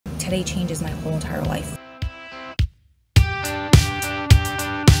today changes my whole entire life.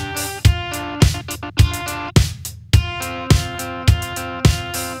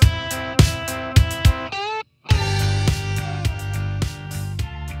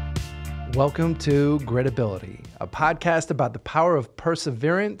 Welcome to Gritability, a podcast about the power of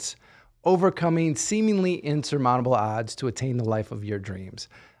perseverance, overcoming seemingly insurmountable odds to attain the life of your dreams.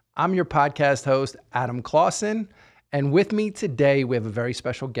 I'm your podcast host, Adam Clausen, and with me today we have a very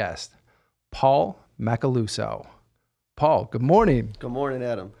special guest, Paul Macaluso. Paul, good morning. Good morning,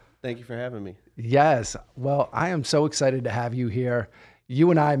 Adam. Thank you for having me. Yes, well, I am so excited to have you here.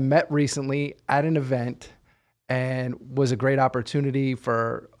 You and I met recently at an event and was a great opportunity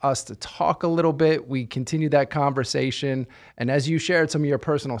for us to talk a little bit. We continued that conversation. And as you shared some of your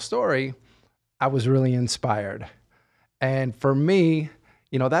personal story, I was really inspired. And for me,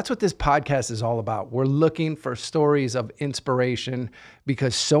 that's what this podcast is all about. We're looking for stories of inspiration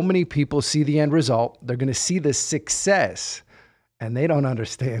because so many people see the end result. They're going to see the success and they don't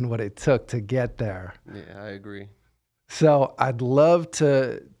understand what it took to get there. Yeah, I agree. So I'd love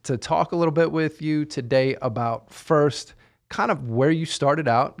to talk a little bit with you today about first kind of where you started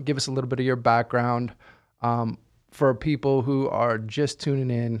out. Give us a little bit of your background for people who are just tuning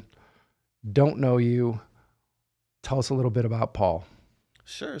in, don't know you. Tell us a little bit about Paul.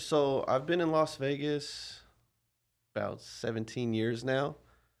 Sure. So I've been in Las Vegas about 17 years now.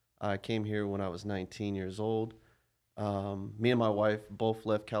 I came here when I was 19 years old. Me and my wife both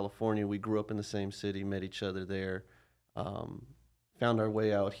left California. We grew up in the same city, met each other there. Found our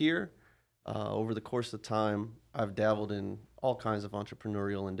way out here. Over the course of time, I've dabbled in all kinds of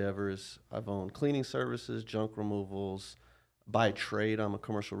entrepreneurial endeavors. I've owned cleaning services, junk removals. By trade, I'm a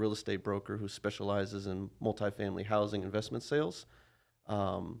commercial real estate broker who specializes in multifamily housing investment sales.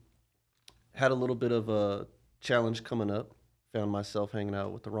 Had a little bit of a challenge coming up. Found myself hanging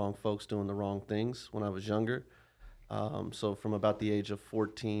out with the wrong folks doing the wrong things when I was younger. So from about the age of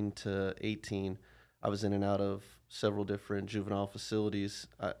 14 to 18, I was in and out of several different juvenile facilities.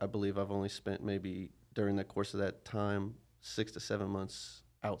 I believe I've only spent maybe during the course of that time 6 to 7 months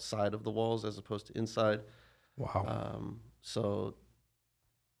outside of the walls as opposed to inside. Wow. So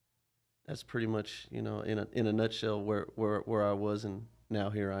that's pretty much, in a nutshell where I was, and now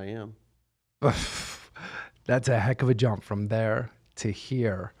here I am. That's a heck of a jump from there to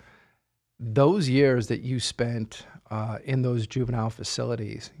here. Those years that you spent in those juvenile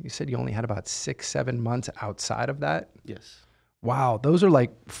facilities, you said you only had about 6, 7 months outside of that? Yes. Wow, those are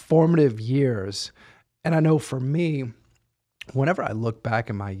like formative years. And I know for me, whenever I look back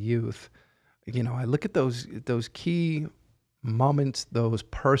in my youth, I look at those key moments, those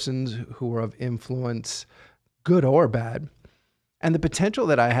persons who were of influence, good or bad, and the potential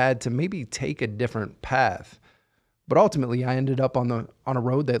that I had to maybe take a different path. But ultimately, I ended up on a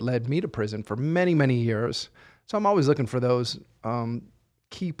road that led me to prison for many, many years. So I'm always looking for those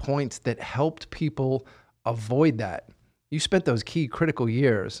key points that helped people avoid that. You spent those key critical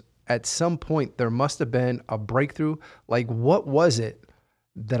years. At some point, there must have been a breakthrough. Like, what was it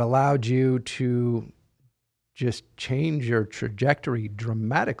that allowed you to just change your trajectory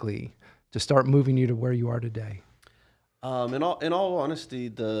dramatically to start moving you to where you are today? In all honesty,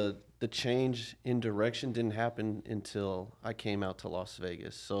 the change in direction didn't happen until I came out to Las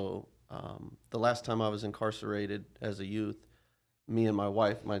Vegas. So the last time I was incarcerated as a youth, me and my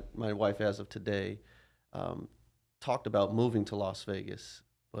wife, my wife as of today, talked about moving to Las Vegas.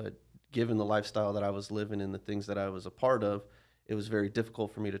 But given the lifestyle that I was living and the things that I was a part of, it was very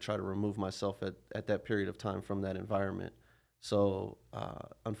difficult for me to try to remove myself at that period of time from that environment. So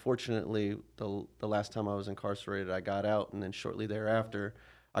unfortunately, the last time I was incarcerated, I got out, and then shortly thereafter,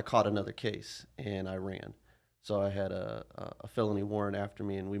 I caught another case and I ran. So I had a felony warrant after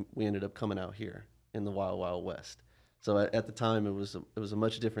me, and we ended up coming out here in the Wild Wild West. So at the time, it was a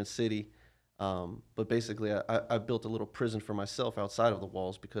much different city. But basically, I built a little prison for myself outside of the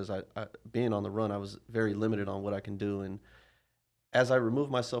walls because I being on the run, I was very limited on what I can do. And as I removed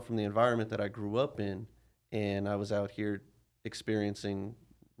myself from the environment that I grew up in, and I was out here experiencing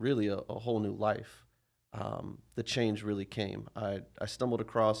really a whole new life, the change really came. I stumbled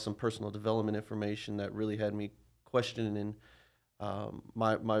across some personal development information that really had me questioning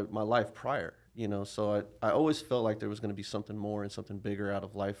my life prior. So I always felt like there was going to be something more and something bigger out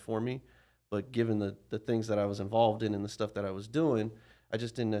of life for me. But given the things that I was involved in and the stuff that I was doing, I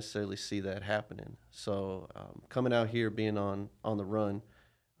just didn't necessarily see that happening. So coming out here, being on the run,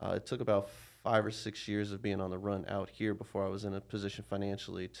 it took about 5 or 6 years of being on the run out here before I was in a position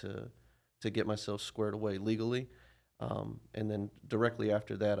financially to get myself squared away legally. And then directly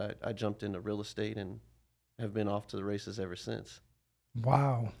after that, I jumped into real estate and have been off to the races ever since.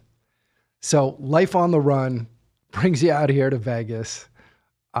 Wow. So life on the run brings you out here to Vegas.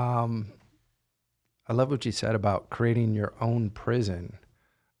 Um, I love what you said about creating your own prison.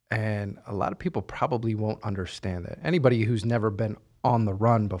 And a lot of people probably won't understand that. Anybody who's never been on the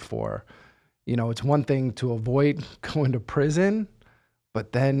run before, it's one thing to avoid going to prison,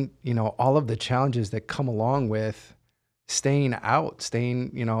 but then, all of the challenges that come along with staying out,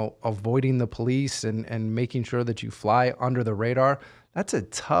 avoiding the police and making sure that you fly under the radar. That's a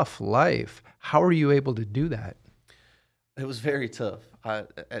tough life. How are you able to do that? It was very tough.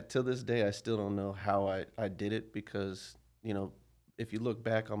 Till this day, I still don't know how I did it because, if you look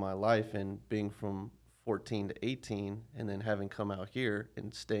back on my life and being from 14 to 18 and then having come out here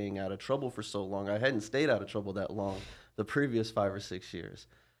and staying out of trouble for so long, I hadn't stayed out of trouble that long the previous 5 or 6 years.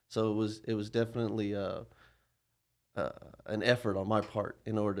 So it was definitely an effort on my part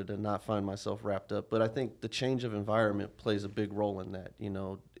in order to not find myself wrapped up. But I think the change of environment plays a big role in that.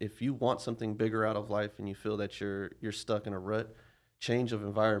 If you want something bigger out of life and you feel that you're stuck in a rut, change of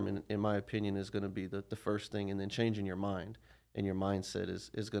environment, in my opinion, is going to be the first thing, and then changing your mind and your mindset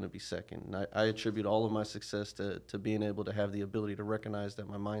is going to be second. And I attribute all of my success to being able to have the ability to recognize that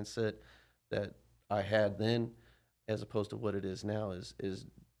my mindset that I had then, as opposed to what it is now, is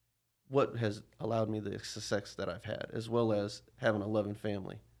what has allowed me the success that I've had, as well as having a loving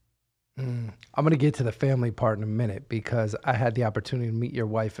family. I'm going to get to the family part in a minute because I had the opportunity to meet your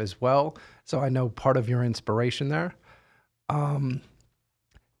wife as well. So I know part of your inspiration there.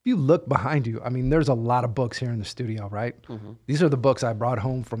 If you look behind you, there's a lot of books here in the studio, right? Mm-hmm. These are the books I brought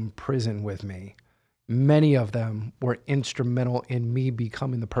home from prison with me. Many of them were instrumental in me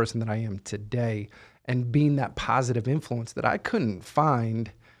becoming the person that I am today and being that positive influence that I couldn't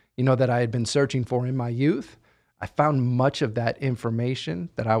find, that I had been searching for in my youth. I found much of that information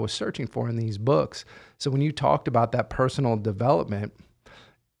that I was searching for in these books. So when you talked about that personal development,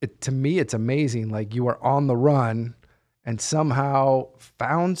 to me, it's amazing. Like you were on the run and somehow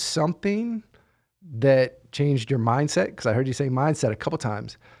found something that changed your mindset. Because I heard you say mindset a couple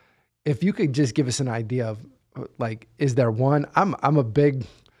times. If you could just give us an idea of, like, is there one? I'm a big,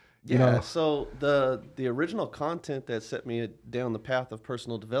 So the original content that set me down the path of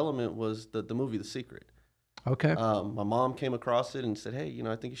personal development was the movie The Secret. Okay. My mom came across it and said, "Hey,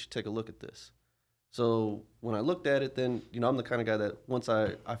 I think you should take a look at this." So when I looked at it, then, I'm the kind of guy that once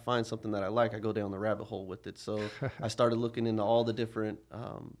I find something that I like, I go down the rabbit hole with it. So I started looking into all the different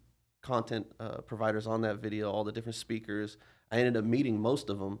content providers on that video, all the different speakers. I ended up meeting most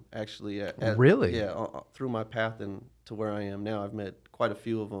of them actually. Really? Yeah, through my path and to where I am now, I've met quite a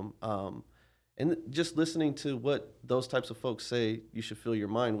few of them. And just listening to what those types of folks say you should fill your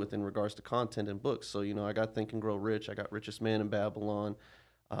mind with in regards to content and books. So, I got Think and Grow Rich. I got Richest Man in Babylon.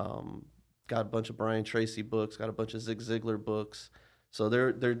 Got a bunch of Brian Tracy books, got a bunch of Zig Ziglar books. So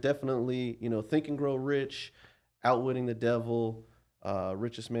they're definitely, Think and Grow Rich, Outwitting the Devil,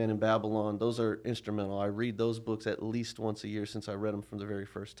 Richest Man in Babylon. Those are instrumental. I read those books at least once a year since I read them for the very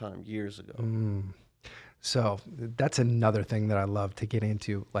first time years ago. So that's another thing that I love to get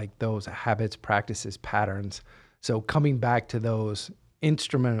into, like those habits, practices, patterns. So coming back to those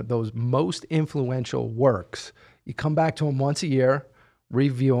those most influential works, you come back to them once a year,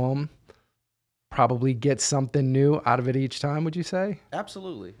 review them, probably get something new out of it each time, would you say?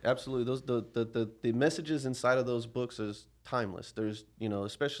 Absolutely. Those the messages inside of those books is timeless. There's,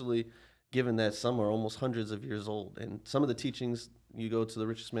 especially given that some are almost hundreds of years old, and some of the teachings, you go to The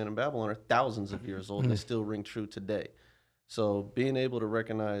Richest Man in Babylon, are thousands of years old, and they still ring true today. So being able to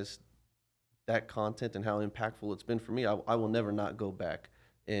recognize that content and how impactful it's been for me, I will never not go back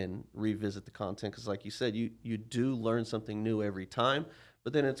and revisit the content, because like you said, you do learn something new every time.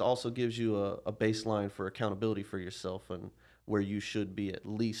 But then it also gives you a baseline for accountability for yourself and where you should be at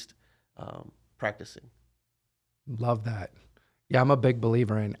least practicing. Love that. Yeah, I'm a big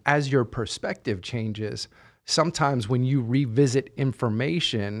believer in as your perspective changes, sometimes when you revisit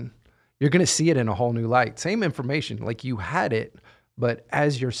information, you're going to see it in a whole new light. Same information, like you had it, but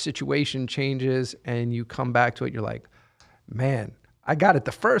as your situation changes and you come back to it, you're like, man, I got it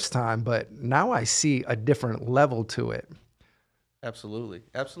the first time, but now I see a different level to it. Absolutely.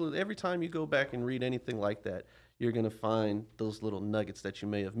 Every time you go back and read anything like that, you're going to find those little nuggets that you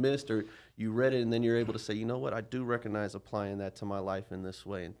may have missed, or you read it and then you're able to say, you know what, I do recognize applying that to my life in this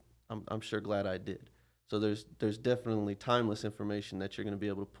way, and I'm sure glad I did. So there's definitely timeless information that you're going to be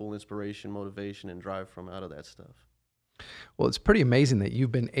able to pull inspiration, motivation, and drive from out of that stuff. Well, it's pretty amazing that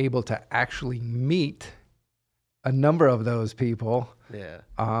you've been able to actually meet a number of those people. Yeah.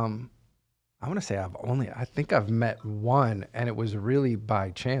 I want to say I think I've met one, and it was really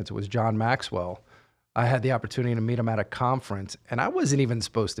by chance. It was John Maxwell. I had the opportunity to meet him at a conference, and I wasn't even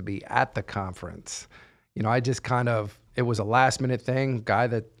supposed to be at the conference. I just it was a last minute thing. Guy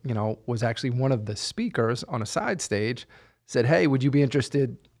that, was actually one of the speakers on a side stage said, "Hey, would you be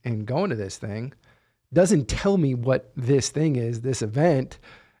interested in going to this thing?" Doesn't tell me what this thing is, this event.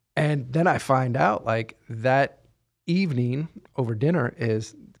 And then I find out like that evening over dinner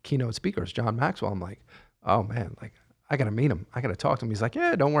is keynote speakers, John Maxwell. I'm like, oh man, like I got to meet him. I got to talk to him. He's like,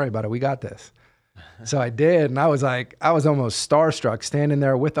 yeah, don't worry about it. We got this. So I did. And I was almost starstruck standing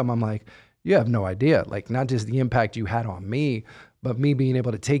there with him. I'm like, you have no idea, like not just the impact you had on me, but me being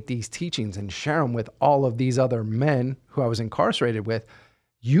able to take these teachings and share them with all of these other men who I was incarcerated with.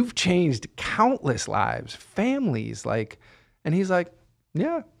 You've changed countless lives, families, and he's like,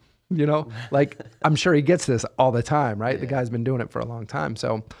 yeah, like I'm sure he gets this all the time, right? Yeah. The guy's been doing it for a long time.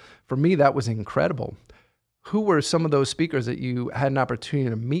 So for me, that was incredible. Who were some of those speakers that you had an opportunity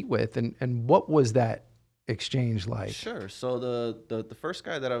to meet with, and what was that exchange like? Sure. So the first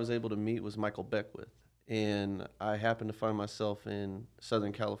guy that I was able to meet was Michael Beckwith, and I happened to find myself in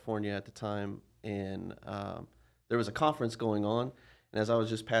Southern California at the time, and there was a conference going on. And as I was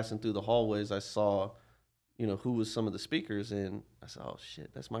just passing through the hallways, I saw, who was some of the speakers, and I said, "Oh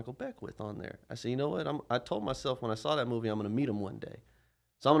shit, that's Michael Beckwith on there." I said, "You know what? I told myself when I saw that movie, I'm going to meet him one day,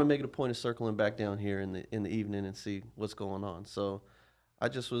 so I'm going to make it a point of circling back down here in the evening and see what's going on." So I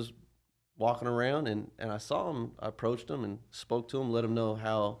just was walking around, and I saw him. I approached him and spoke to him, let him know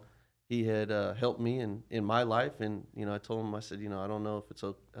how he had helped me in my life, and I told him, I said, I don't know if it's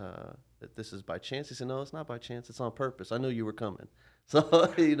that this is by chance. He said, "No, it's not by chance. It's on purpose. I knew you were coming."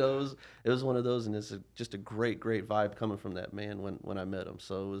 So, it was one of those, and it's just a great vibe coming from that man when I met him.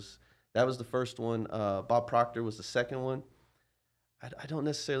 So that was the first one. Bob Proctor was the second one. I don't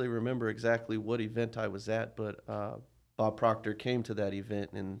necessarily remember exactly what event I was at, but Bob Proctor came to that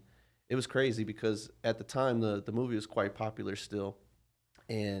event, and it was crazy because at the time the movie was quite popular still,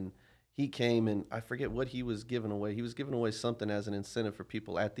 and he came, and I forget what he was giving away. He was giving away something as an incentive for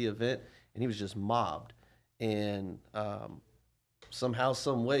people at the event, and he was just mobbed, and somehow,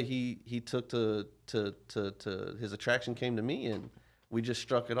 some way, he took to his attraction came to me, and we just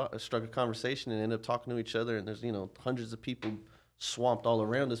struck a conversation and ended up talking to each other. And there's hundreds of people swamped all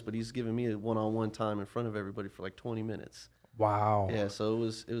around us, but he's giving me a one-on-one time in front of everybody for like 20 minutes. Wow. Yeah, so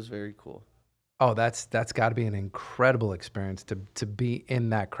it was very cool. Oh, that's got to be an incredible experience to be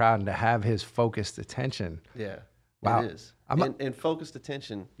in that crowd and to have his focused attention. Yeah, wow. It is. And focused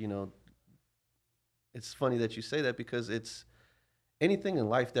attention, it's funny that you say that because it's anything in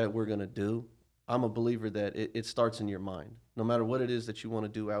life that we're going to do, I'm a believer that it starts in your mind. No matter what it is that you want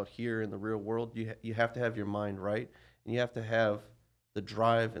to do out here in the real world, you have to have your mind right, and you have to have the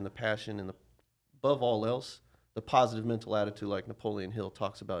drive and the passion and above all else, the positive mental attitude like Napoleon Hill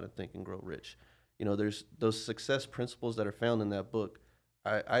talks about in Think and Grow Rich. There's those success principles that are found in that book.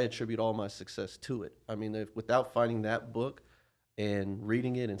 I attribute all my success to it. I mean, without finding that book and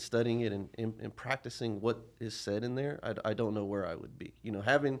reading it and studying it and practicing what is said in there, I don't know where I would be.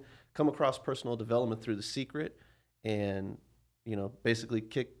 Having come across personal development through The Secret and, basically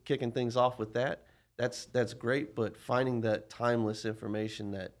kicking things off with that's great. But finding that timeless information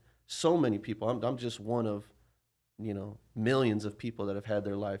that so many people, I'm just one of, millions of people that have had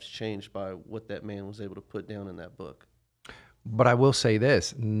their lives changed by what that man was able to put down in that book. But I will say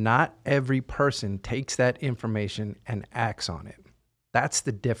this, not every person takes that information and acts on it. That's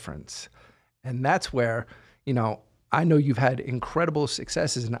the difference. And that's where, I know you've had incredible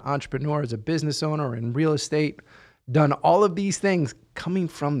success as an entrepreneur, as a business owner, in real estate, done all of these things coming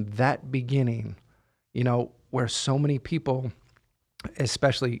from that beginning, where so many people,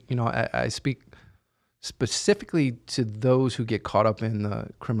 especially, I speak specifically to those who get caught up in the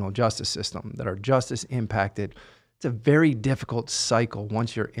criminal justice system that are justice impacted. It's a very difficult cycle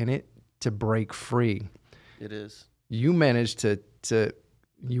once you're in it to break free. It is. You managed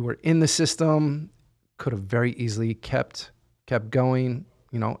you were in the system, could have very easily kept going,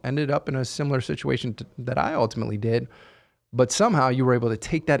 ended up in a similar situation that I ultimately did, but somehow you were able to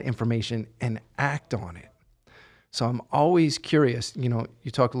take that information and act on it. So I'm always curious, you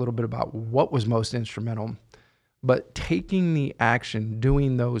talked a little bit about what was most instrumental, but taking the action,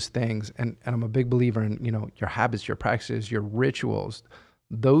 doing those things, and I'm a big believer in, your habits, your practices, your rituals,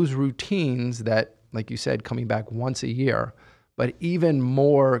 those routines that, like you said, coming back once a year, but even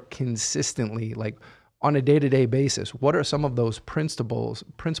more consistently, like on a day-to-day basis, what are some of those principles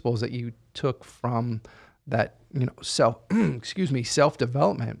that you took from that,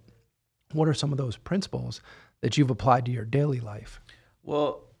 self-development? What are some of those principles that you've applied to your daily life?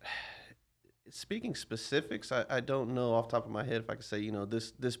 Well, speaking specifics, I don't know off the top of my head if I could say,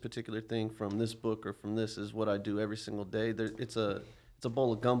 this particular thing from this book or from this is what I do every single day. It's a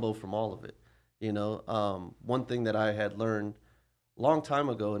bowl of gumbo from all of it. One thing that I had learned a long time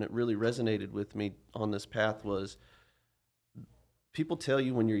ago, and it really resonated with me on this path, was people tell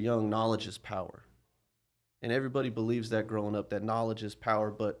you when you're young, knowledge is power. And everybody believes that growing up, that knowledge is power,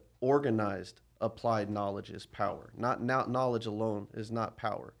 but organized, applied knowledge is power. Not knowledge alone is not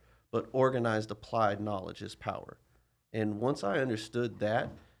power, but organized, applied knowledge is power. And once I understood that,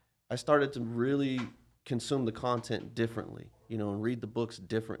 I started to really consume the content differently, and read the books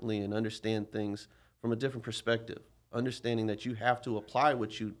differently and understand things from a different perspective. Understanding that you have to apply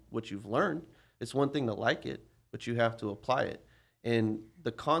what you've learned. It's one thing to like it, but you have to apply it. And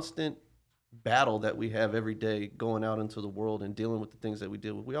the constant battle that we have every day going out into the world and dealing with the things that we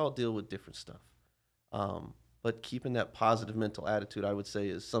deal with, we all deal with different stuff. But keeping that positive mental attitude, I would say,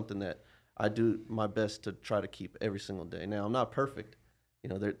 is something that I do my best to try to keep every single day. Now, I'm not perfect.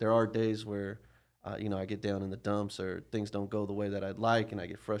 There are days where, I get down in the dumps or things don't go the way that I'd like and I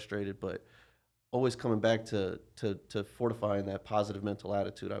get frustrated, but always coming back to fortifying that positive mental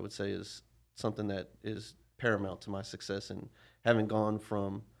attitude, I would say, is something that is paramount to my success and having gone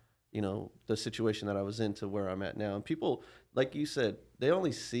from, the situation that I was in to where I'm at now. And people, like you said, they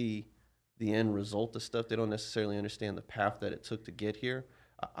only see the end result of stuff. They don't necessarily understand the path that it took to get here.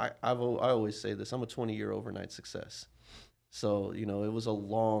 I always say this, I'm a 20-year overnight success. So, it was a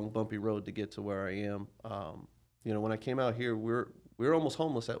long, bumpy road to get to where I am. When I came out here, we were almost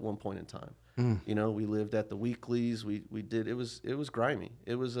homeless at one point in time. We lived at the weeklies. We did, it was grimy.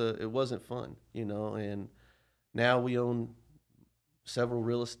 It wasn't fun, and now we own several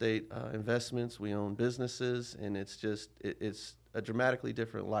real estate investments. We own businesses, and it's a dramatically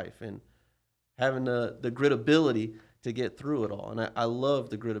different life. And having the gritability to get through it all. And I love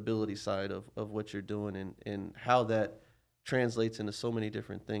the gritability side of what you're doing and how that translates into so many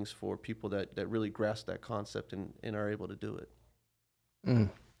different things for people that really grasp that concept and are able to do it.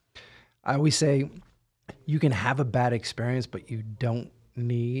 I always say you can have a bad experience, but you don't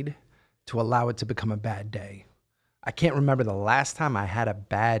need to allow it to become a bad day. I can't remember the last time I had a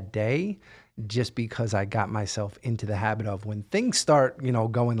bad day just because I got myself into the habit of when things start,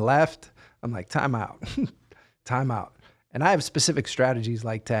 going left, I'm like, time out, time out. And I have specific strategies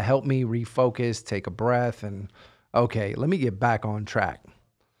like to help me refocus, take a breath, and okay, let me get back on track.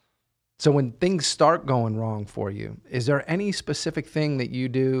 So when things start going wrong for you, is there any specific thing that you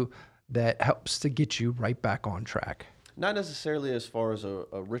do that helps to get you right back on track? Not necessarily as far as a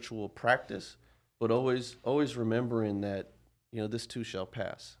ritual practice, but always remembering that, this too shall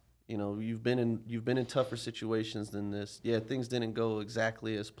pass. You've been in tougher situations than this. Yeah, things didn't go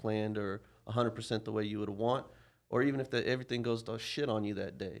exactly as planned or 100% the way you would want, or even if everything goes to shit on you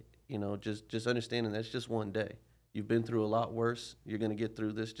that day. Just understanding that's just one day. You've been through a lot worse. You're going to get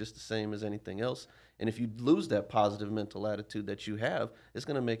through this just the same as anything else. And if you lose that positive mental attitude that you have, it's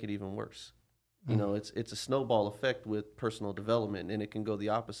going to make it even worse. It's a snowball effect with personal development, and it can go the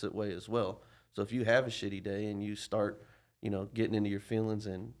opposite way as well. So if you have a shitty day and you start, getting into your feelings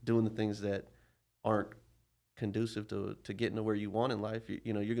and doing the things that aren't conducive to getting to where you want in life,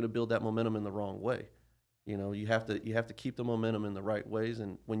 you're going to build that momentum in the wrong way. You have to keep the momentum in the right ways.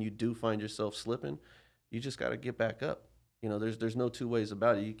 And when you do find yourself slipping, you just got to get back up. There's no two ways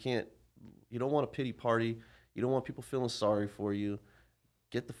about it. You don't want a pity party. You don't want people feeling sorry for you.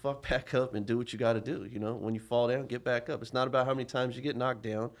 Get the fuck back up and do what you got to do. When you fall down, get back up. It's not about how many times you get knocked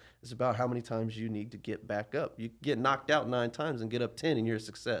down. It's about how many times you need to get back up. You get knocked out 9 times and get up 10 and you're a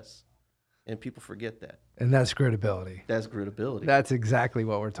success. And people forget that. And that's gritability. That's gritability. That's exactly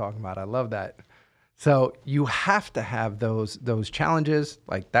what we're talking about. I love that. So you have to have those challenges.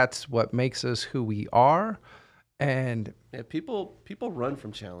 Like that's what makes us who we are. And yeah, people run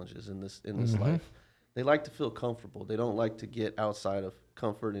from challenges in this life. They like to feel comfortable. They don't like to get outside of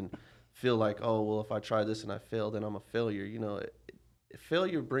comfort and feel like, oh, well, if I try this and I fail, then I'm a failure.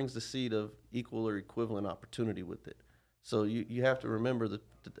 Failure brings the seed of equal or equivalent opportunity with it. So you have to remember that,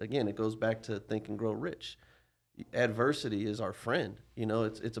 again, it goes back to Think and Grow Rich. Adversity is our friend.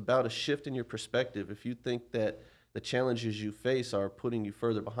 It's about a shift in your perspective. If you think that the challenges you face are putting you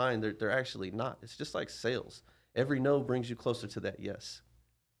further behind, they're actually not. It's just like sales. Every no brings you closer to that yes.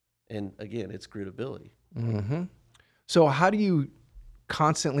 And again, it's gritability. So how do you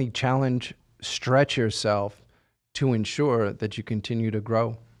constantly stretch yourself to ensure that you continue to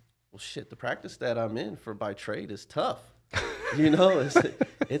grow? Well, shit, the practice that I'm in by trade is tough.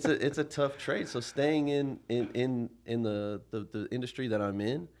 It's a tough trade. So staying in the industry that I'm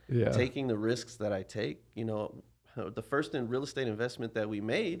in, taking the risks that I take, the first in real estate investment that we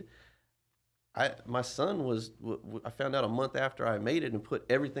made, my son was, I found out a month after I made it and put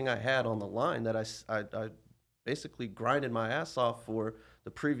everything I had on the line that I basically grinded my ass off for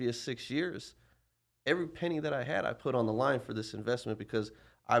the previous 6 years. Every penny that I had, I put on the line for this investment because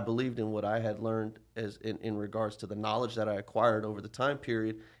I believed in what I had learned as in regards to the knowledge that I acquired over the time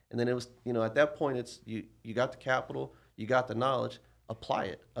period. And then it was, at that point, it's you got the capital, you got the knowledge, apply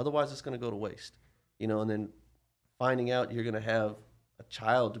it. Otherwise, it's going to go to waste, and then finding out you're going to have a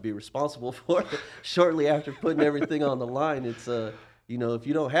child to be responsible for shortly after putting everything on the line. It's, if you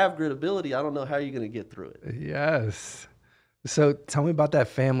don't have gritability, I don't know how you're going to get through it. Yes. So tell me about that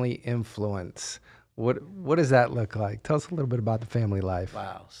family influence. What does that look like? Tell us a little bit about the family life.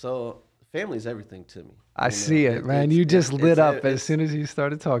 Wow. So family is everything to me. I see it, man. You just lit up as soon as you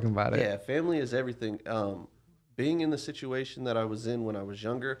started talking about it. Yeah, family is everything. Being in the situation that I was in when I was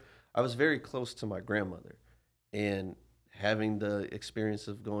younger, I was very close to my grandmother, and having the experience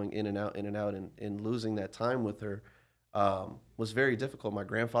of going in and out, and losing that time with her was very difficult. My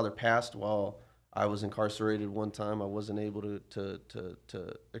grandfather passed while I was incarcerated one time. I wasn't able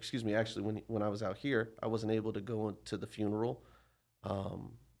to excuse me, actually, when I was out here, I wasn't able to go to the funeral.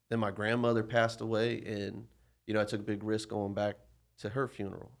 Then my grandmother passed away, and, I took a big risk going back to her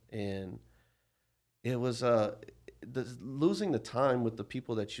funeral. And it was losing the time with the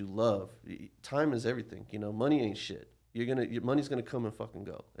people that you love. Time is everything. Money ain't shit. Your money's gonna come and fucking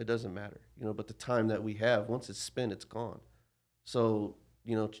go. It doesn't matter. But the time that we have, once it's spent, it's gone. So,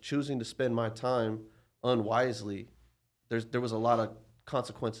 choosing to spend my time unwisely, there was a lot of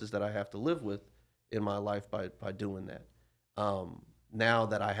consequences that I have to live with in my life by doing that. Now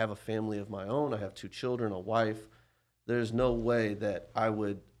that I have a family of my own, I have 2 children, a wife, there's no way that I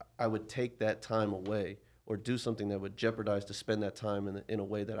would take that time away or do something that would jeopardize to spend that time in a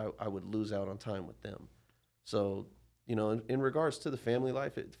way that I would lose out on time with them. So, in regards to the family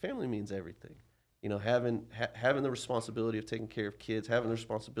life, family means everything. Having the responsibility of taking care of kids, having the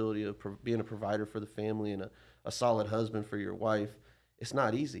responsibility of being a provider for the family and a solid husband for your wife, it's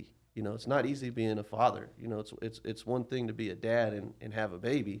not easy. It's not easy being a father. It's one thing to be a dad and have a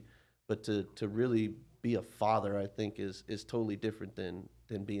baby, but to really be a father, I think is totally different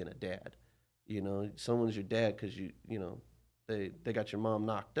than being a dad. Someone's your dad because they got your mom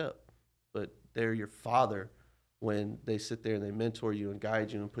knocked up, but they're your father when they sit there and they mentor you and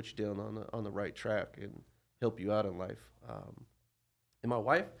guide you and put you down on the right track and help you out in life. And my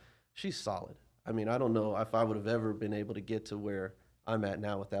wife, she's solid. I mean, I don't know if I would have ever been able to get to where I'm at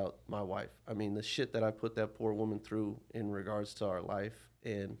now without my wife. I mean, the shit that I put that poor woman through in regards to our life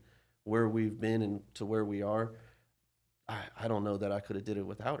and where we've been and to where we are, I don't know that I could have did it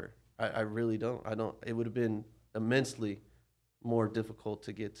without her. I really don't. It would have been immensely more difficult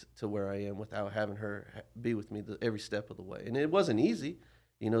to get to where I am without having her be with me every step of the way. And it wasn't easy.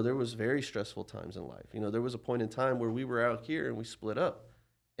 There was very stressful times in life. There was a point in time where we were out here and we split up.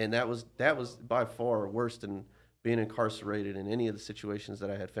 And that was by far worse than being incarcerated in any of the situations that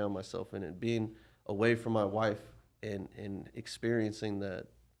I had found myself in, and being away from my wife and experiencing that,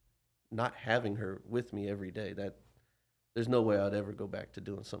 not having her with me every day. That there's no way I'd ever go back to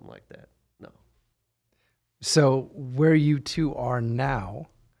doing something like that. No. So where you two are now,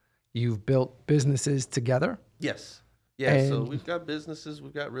 you've built businesses together? Yes. Yeah. So we've got businesses,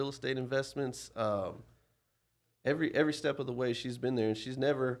 we've got real estate investments. Every step of the way she's been there, and she's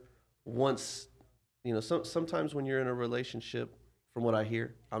never once, sometimes when you're in a relationship, from what I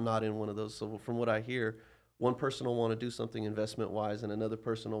hear, I'm not in one of those. So from what I hear, one person will want to do something investment wise and another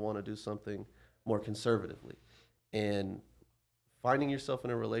person will want to do something more conservatively. And finding yourself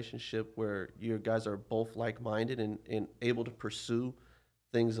in a relationship where you guys are both like-minded and able to pursue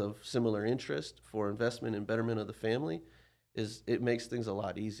things of similar interest for investment and betterment of the family, it makes things a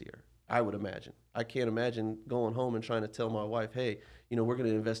lot easier, I would imagine. I can't imagine going home and trying to tell my wife, hey, we're going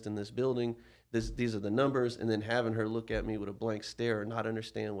to invest in this building, these are the numbers, and then having her look at me with a blank stare or not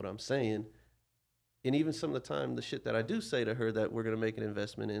understand what I'm saying. And even some of the time, the shit that I do say to her that we're going to make an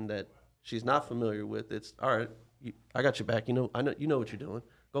investment in that she's not familiar with, it's, all right, I got your back. I know what you're doing.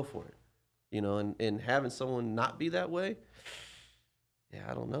 Go for it. And having someone not be that way, yeah,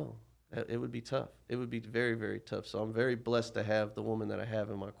 I don't know. It would be tough. It would be very, very tough. So I'm very blessed to have the woman that I have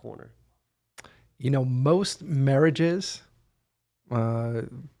in my corner. Most marriages,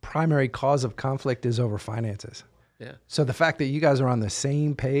 primary cause of conflict is over finances. Yeah. So the fact that you guys are on the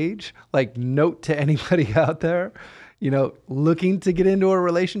same page, like, note to anybody out there, looking to get into a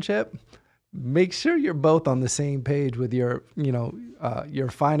relationship, make sure you're both on the same page with your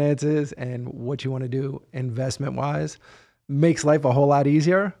finances and what you want to do investment wise. Makes life a whole lot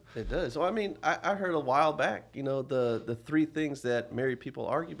easier. It does. So I mean, I heard a while back, the three things that married people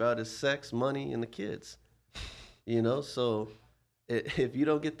argue about is sex, money, and the kids. So if you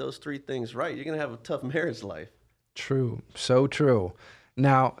don't get those three things right, you're gonna have a tough marriage life. True. So true.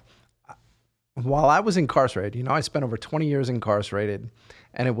 Now, while I was incarcerated, I spent over 20 years incarcerated,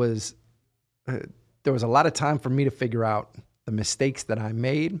 and uh, there was a lot of time for me to figure out the mistakes that I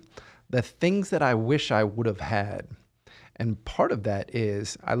made, the things that I wish I would have had. And part of that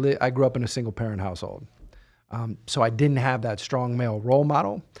is I grew up in a single parent household. So I didn't have that strong male role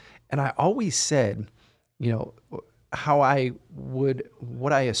model. And I always said, you know,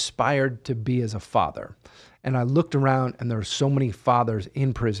 what I aspired to be as a father. And I looked around and there are so many fathers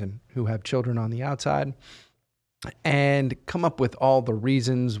in prison who have children on the outside and come up with all the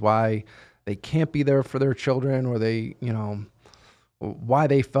reasons why they can't be there for their children or why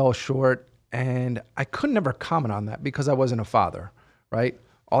they fell short. And I could never comment on that because I wasn't a father, right?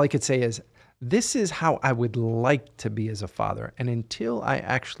 All I could say is, this is how I would like to be as a father. And until I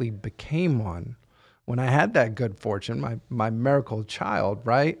actually became one, when I had that good fortune, my miracle child,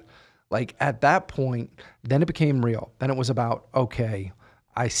 right? Like at that point, then it became real. Then it was about, okay,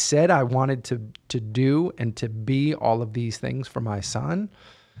 I said I wanted to do and to be all of these things for my son.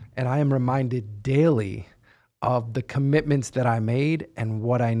 And I am reminded daily of the commitments that I made and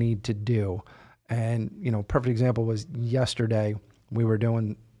what I need to do. And, perfect example was yesterday we were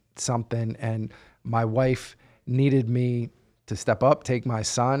doing something and my wife needed me to step up, take my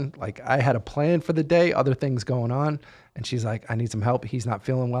son. Like I had a plan for the day, other things going on. And she's like, I need some help. He's not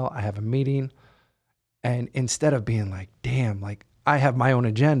feeling well. I have a meeting. And instead of being like, damn, like I have my own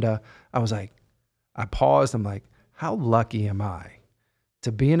agenda, I paused. I'm like, how lucky am I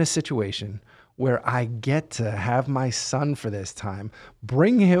to be in a situation where I get to have my son for this time,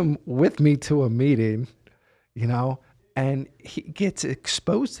 bring him with me to a meeting, and he gets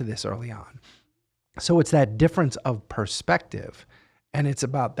exposed to this early on. So it's that difference of perspective, and it's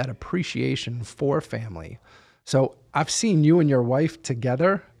about that appreciation for family. So I've seen you and your wife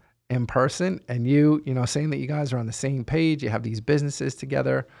together in person, and saying that you guys are on the same page, you have these businesses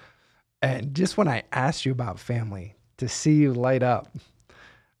together. And just when I asked you about family, to see you light up,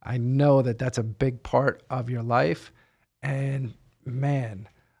 I know that that's a big part of your life. And man,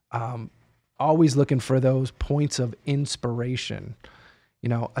 always looking for those points of inspiration.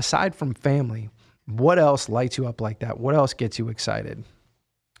 Aside from family, what else lights you up like that? What else gets you excited?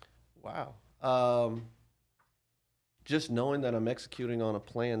 Wow. Just knowing that I'm executing on a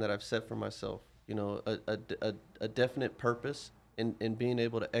plan that I've set for myself, a definite purpose and being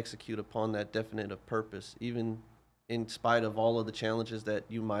able to execute upon that definite of purpose, even in spite of all of the challenges that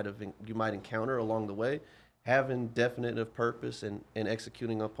you might encounter along the way, having definite of purpose and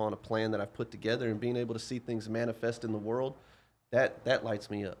executing upon a plan that I've put together and being able to see things manifest in the world, that lights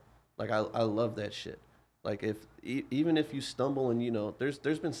me up. Like I love that shit. Like even if you stumble and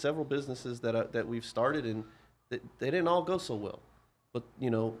there's been several businesses that we've started and they didn't all go so well, but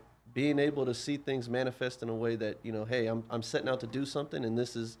being able to see things manifest in a way that hey, I'm setting out to do something and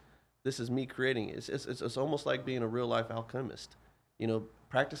this is me creating it. It's almost like being a real life alchemist,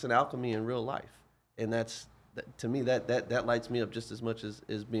 practicing alchemy in real life, and to me that lights me up just as much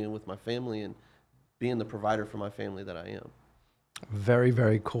as being with my family and being the provider for my family that I am. Very,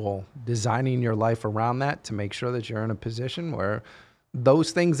 very cool. Designing your life around that to make sure that you're in a position where those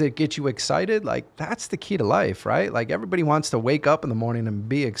things that get you excited, like that's the key to life, right? Like everybody wants to wake up in the morning and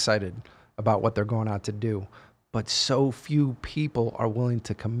be excited about what they're going out to do. But so few people are willing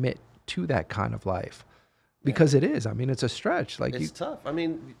to commit to that kind of life because it is. I mean, it's a stretch. Like it's tough. I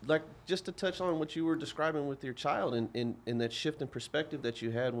mean, like just to touch on what you were describing with your child and that shift in perspective that you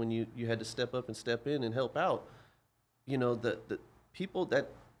had when you had to step up and step in and help out, the people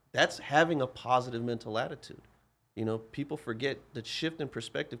that's having a positive mental attitude. People forget the shift in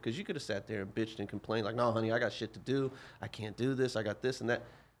perspective because you could have sat there and bitched and complained like, no, honey, I got shit to do. I can't do this. I got this and that.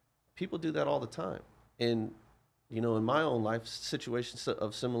 People do that all the time. And, in my own life, situations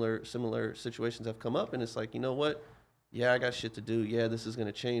of similar situations have come up and it's like, you know what? Yeah, I got shit to do. Yeah, this is going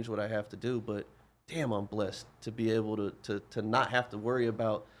to change what I have to do. But damn, I'm blessed to be able to not have to worry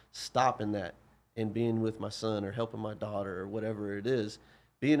about stopping that and being with my son or helping my daughter or whatever it is,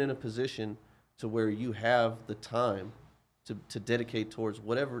 being in a position to where you have the time to dedicate towards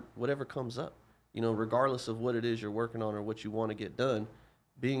whatever comes up, regardless of what it is you're working on or what you want to get done,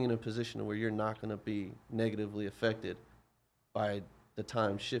 being in a position where you're not going to be negatively affected by the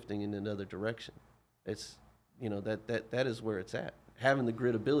time shifting in another direction. It's, that is where it's at. Having the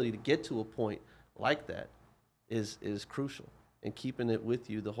gritability to get to a point like that is crucial, and keeping it with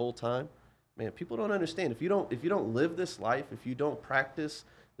you the whole time. Man, people don't understand. If you don't live this life, if you don't practice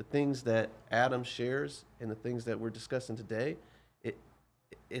the things that Adam shares and the things that we're discussing today,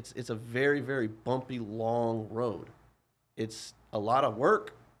 it's a very, very bumpy, long road. It's a lot of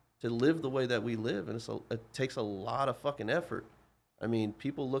work to live the way that we live, and it takes a lot of fucking effort. I mean,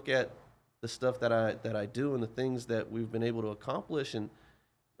 people look at the stuff that I do and the things that we've been able to accomplish, and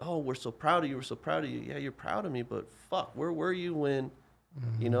oh, we're so proud of you. We're so proud of you. Yeah, you're proud of me, but fuck, where were you when,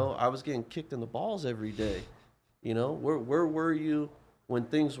 you know, I was getting kicked in the balls every day? You know, where were you when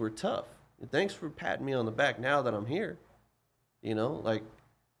things were tough? And thanks for patting me on the back now that I'm here. You know, like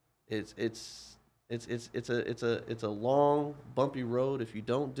it's a long, bumpy road if you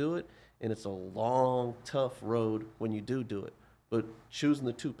don't do it, and it's a long, tough road when you do it. But choosing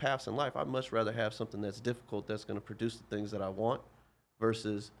the two paths in life, I'd much rather have something that's difficult that's going to produce the things that I want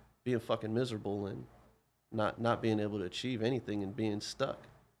versus being fucking miserable and not being able to achieve anything and being stuck.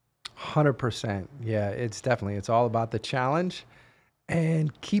 100%. Yeah, it's all about the challenge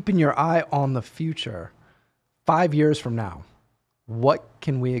and keeping your eye on the future. 5 years from now, what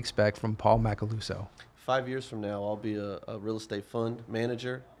can we expect from Paul Macaluso? 5 years from now, I'll be a real estate fund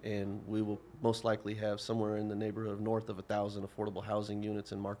manager, and we will most likely have somewhere in the neighborhood of north of 1,000 affordable housing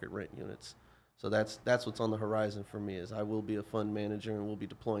units and market rent units. So that's what's on the horizon for me. Is I will be a fund manager, and we'll be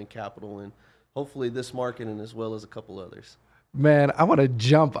deploying capital in hopefully this market and as well as a couple others. Man, I want to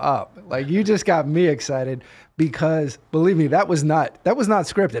jump up. Like, you just got me excited because, believe me, that was not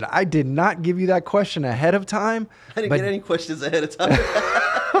scripted. I did not give you that question ahead of time. I didn't get any questions ahead of time.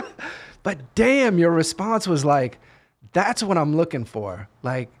 But damn, your response was like, that's what I'm looking for.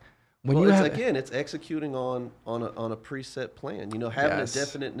 Like, when it's executing on a preset plan. You know, having Yes. a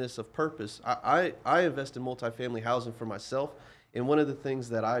definiteness of purpose. I invest in multifamily housing for myself, and one of the things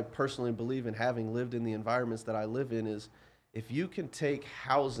that I personally believe in, having lived in the environments that I live in, is if you can take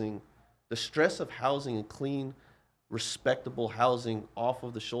housing, the stress of housing and clean, respectable housing off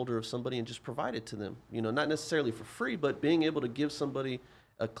of the shoulder of somebody and just provide it to them. You know, not necessarily for free, but being able to give somebody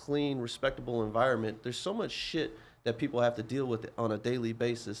a clean, respectable environment. There's so much shit that people have to deal with on a daily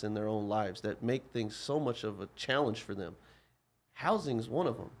basis in their own lives that make things so much of a challenge for them. Housing is one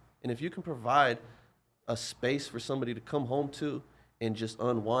of them. And if you can provide a space for somebody to come home to and just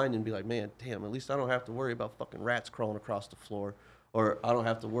unwind and be like, man, damn, at least I don't have to worry about fucking rats crawling across the floor, or I don't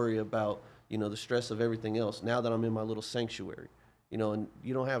have to worry about, you know, the stress of everything else now that I'm in my little sanctuary, you know, and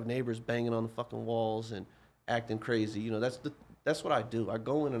you don't have neighbors banging on the fucking walls and acting crazy. You know, that's what I do. I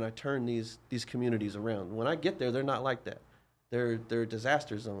go in and I turn these communities around. When I get there, they're not like that. They're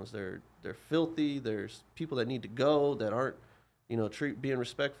disaster zones. They're filthy. There's people that need to go that aren't, you know, being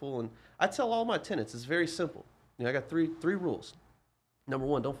respectful. And I tell all my tenants, it's very simple. You know, I got three rules. Number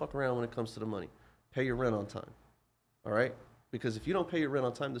one, don't fuck around when it comes to the money. Pay your rent on time. All right? Because if you don't pay your rent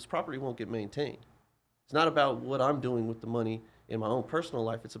on time, this property won't get maintained. It's not about what I'm doing with the money in my own personal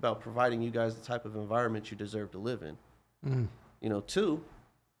life. It's about providing you guys the type of environment you deserve to live in. You know, 2,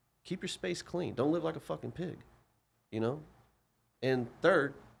 keep your space clean. Don't live like a fucking pig, you know? And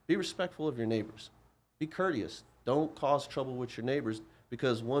 3rd, be respectful of your neighbors. Be courteous. Don't cause trouble with your neighbors,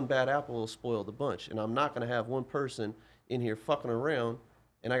 because one bad apple will spoil the bunch. And I'm not going to have one person in here fucking around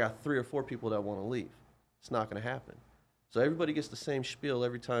and I got 3 or 4 people that want to leave. It's not going to happen. So everybody gets the same spiel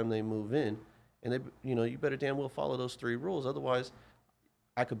every time they move in, and they, you know, you better damn well follow those 3 rules. Otherwise,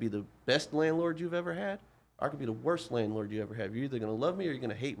 I could be the best landlord you've ever had, or I could be the worst landlord you ever have. You're either going to love me or you're going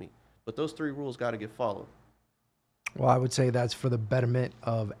to hate me. But those 3 rules got to get followed. Well, I would say that's for the betterment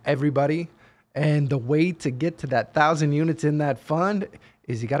of everybody. And the way to get to that 1,000 units in that fund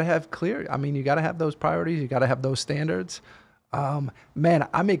is you got to have you got to have those priorities. You got to have those standards. Man,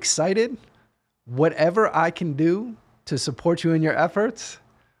 I'm excited. Whatever I can do to support you in your efforts,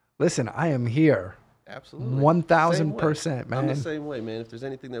 listen, I am here. Absolutely. 1,000%, man. I'm the same way, man. If there's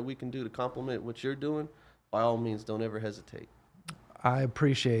anything that we can do to complement what you're doing, by all means, don't ever hesitate. I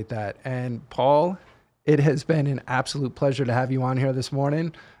appreciate that. And Paul, it has been an absolute pleasure to have you on here this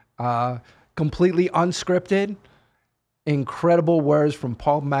morning. Completely unscripted, incredible words from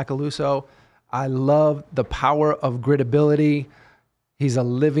Paul Macaluso. I love the power of gritability. He's a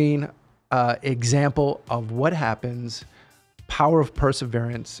living example of what happens, power of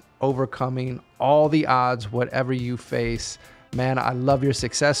perseverance, overcoming all the odds, whatever you face. Man, I love your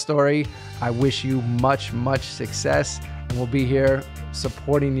success story. I wish you much, much success. And we'll be here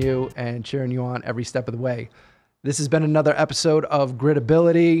supporting you and cheering you on every step of the way. This has been another episode of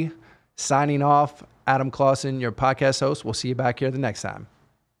Gritability. Signing off, Adam Clausen, your podcast host. We'll see you back here the next time.